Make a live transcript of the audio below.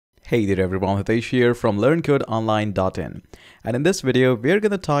Hey there everyone, Hitesh here from LearnCodeOnline.in, and in this video we're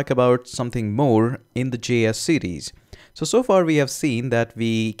going to talk about something more in the JS series. So far we have seen that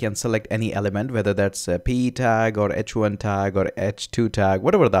we can select any element, whether that's a P tag or H1 tag or H2 tag,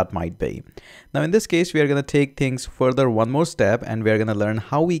 whatever that might be. Now in this case we are going to take things further one more step, and we are going to learn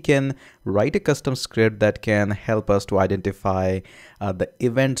how we can write a custom script that can help us to identify the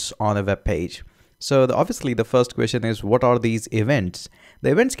events on a web page. So obviously the first question is, what are these events? The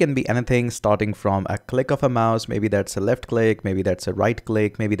events can be anything starting from a click of a mouse, maybe that's a left click, maybe that's a right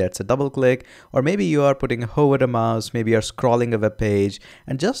click, maybe that's a double click, or maybe you are putting a hover a mouse, maybe you're scrolling a web page.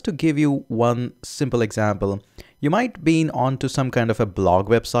 And just to give you one simple example, you might be onto some kind of a blog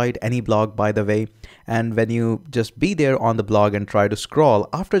website, any blog by the way, and when you just be there on the blog and try to scroll,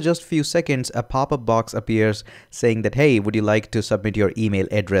 after just few seconds a pop-up box appears saying that, hey, would you like to submit your email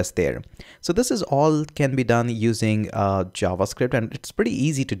address there? So this is all can be done using JavaScript, and it's pretty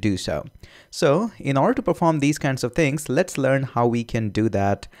easy to do so. So in order to perform these kinds of things, let's learn how we can do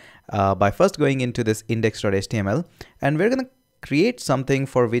that by first going into this index.html, and we're going to create something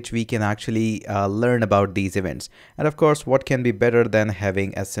for which we can actually learn about these events. And of course, what can be better than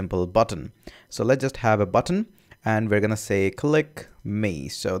having a simple button? So let's just have a button, and we're gonna say click me.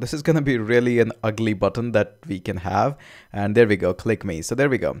 So this is gonna be really an ugly button that we can have, and there we go, click me. So there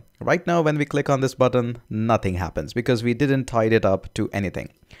we go. Right now when we click on this button, nothing happens because we didn't tie it up to anything.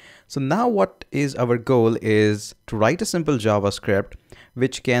 So now what is our goal is to write a simple JavaScript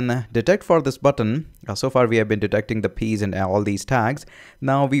which can detect for this button. So far we have been detecting the P's and all these tags.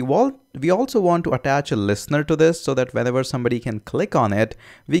 Now we also want to attach a listener to this so that whenever somebody can click on it,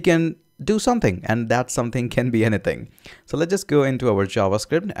 we can do something, and that something can be anything. So let's just go into our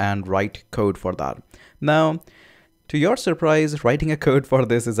JavaScript and write code for that. Now, to your surprise, writing a code for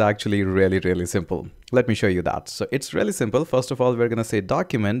this is actually really simple. Let me show you that. So it's really simple. First of all, we're going to say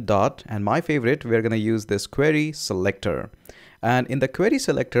document dot, and my favorite, we're going to use this query selector. And in the query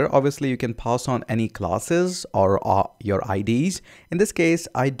selector, obviously you can pass on any classes or your IDs. In this case,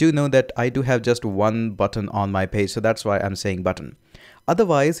 I do know that I do have just one button on my page, so that's why I'm saying button.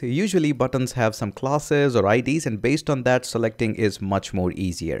 Otherwise, usually buttons have some classes or IDs, and based on that, selecting is much more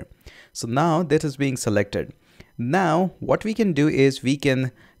easier. So now this is being selected. Now what we can do is we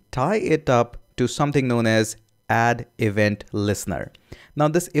can tie it up to something known as add event listener. Now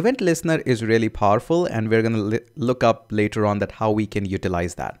this event listener is really powerful, and we're going to look up later on that how we can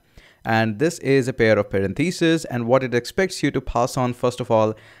utilize that. And this is a pair of parentheses, and what it expects you to pass on, first of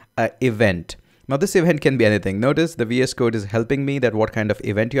all, an event. Now this event can be anything. Notice the VS Code is helping me that what kind of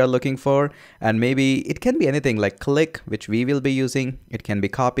event you are looking for, and maybe it can be anything like click, which we will be using. It can be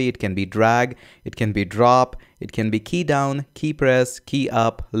copy, it can be drag, it can be drop, it can be key down, key press, key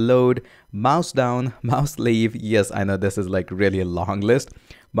up, load, mouse down, mouse leave. Yes, I know this is like really a long list.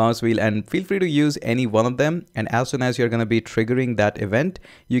 Mouse wheel, and feel free to use any one of them, and as soon as you're going to be triggering that event,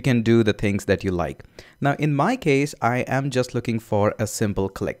 you can do the things that you like. Now in my case, I am just looking for a simple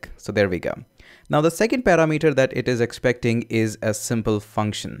click. So there we go. Now the second parameter that it is expecting is a simple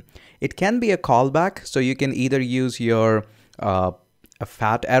function. It can be a callback, so you can either use your a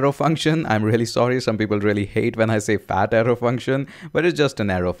fat arrow function. I'm really sorry, some people really hate when I say fat arrow function, but it's just an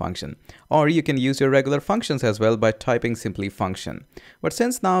arrow function. Or you can use your regular functions as well by typing simply function. But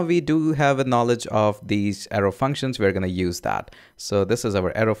since now we do have a knowledge of these arrow functions, we're going to use that. So this is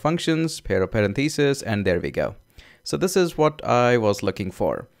our arrow functions, pair of parentheses, and there we go. So this is what I was looking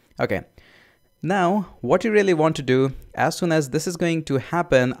for. Okay. Now, what you really want to do, as soon as this is going to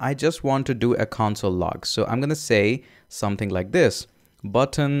happen, I just want to do a console log. So I'm going to say something like this: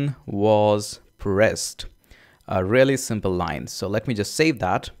 button was pressed. A really simple line. So let me just save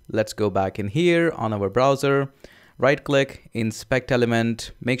that. Let's go back in here on our browser, right click, inspect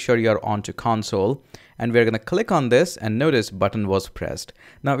element, make sure you're onto console, and we're going to click on this, and notice button was pressed.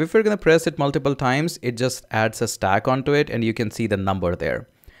 Now, if we're going to press it multiple times, it just adds a stack onto it, and you can see the number there.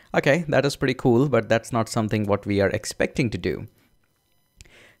 Okay, that is pretty cool, but that's not something what we are expecting to do.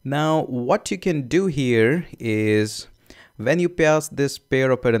 Now, what you can do here is when you pass this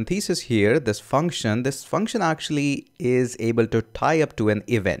pair of parentheses here, this function actually is able to tie up to an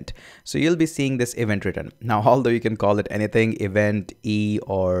event. So you'll be seeing this event written. Now, although you can call it anything, event E,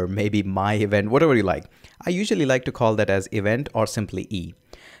 or maybe my event, whatever you like. I usually like to call that as event or simply E.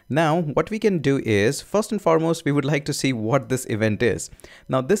 Now, what we can do is, first and foremost, we would like to see what this event is.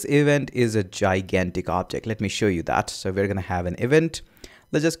 Now, this event is a gigantic object. Let me show you that. So we're going to have an event.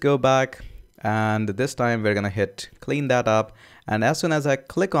 Let's just go back, and this time we're going to hit clean that up. And as soon as I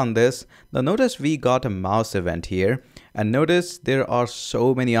click on this, now notice we got a mouse event here. And notice there are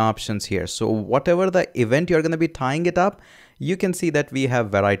so many options here. So whatever the event you're going to be tying it up, you can see that we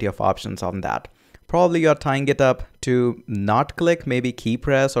have variety of options on that. Probably you're tying it up to not click, maybe key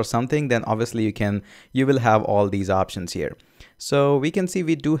press or something, then obviously you will have all these options here. So we can see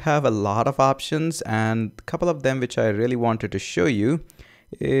we do have a lot of options, and a couple of them which I really wanted to show you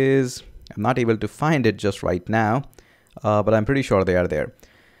is, I'm not able to find it just right now, but I'm pretty sure they are there.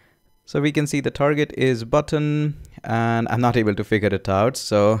 So we can see the target is button, and I'm not able to figure it out.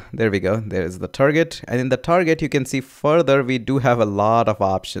 So there we go. There's the target. And in the target, you can see further, we do have a lot of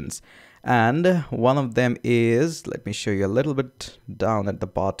options. And one of them is, let me show you a little bit down at the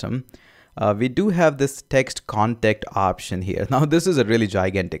bottom. We do have this text content option here. Now, this is a really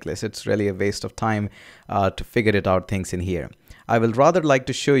gigantic list. It's really a waste of time to figure it out things in here. I will rather like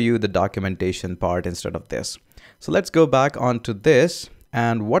to show you the documentation part instead of this. So let's go back onto this.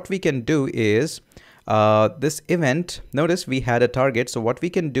 And what we can do is this event, notice we had a target. So what we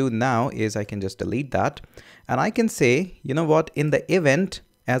can do now is I can just delete that. And I can say, you know what, in the event,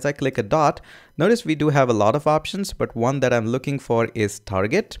 as I click a dot, notice we do have a lot of options, but one that I'm looking for is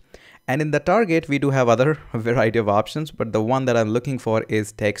target. And in the target, we do have other variety of options, but the one that I'm looking for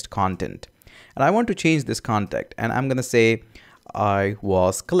is text content. And I want to change this content, and I'm going to say I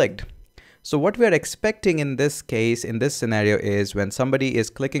was clicked. So what we're expecting in this case, in this scenario, is when somebody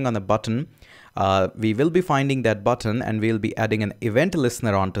is clicking on a button, we will be finding that button and we'll be adding an event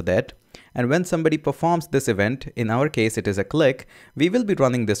listener onto that. And when somebody performs this event, in our case, it is a click, we will be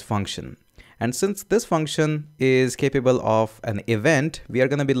running this function. And since this function is capable of an event, we are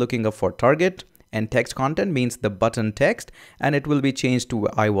going to be looking up for target, and text content means the button text, and it will be changed to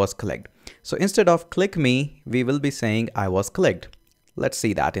I was clicked. So instead of click me, we will be saying I was clicked. Let's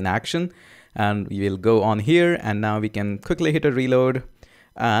see that in action, and we will go on here, and now we can quickly hit a reload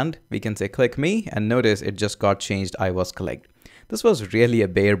and we can say click me, and notice it just got changed I was clicked. This was really a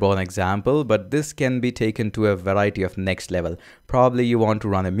bare bone example, but this can be taken to a variety of next level. Probably you want to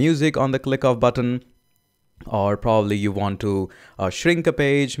run a music on the click of button, or probably you want to shrink a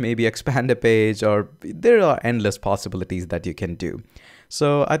page, maybe expand a page, or there are endless possibilities that you can do.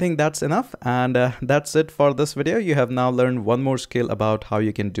 So I think that's enough, and that's it for this video. You have now learned one more skill about how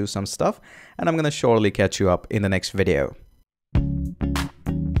you can do some stuff, and I'm going to surely catch you up in the next video.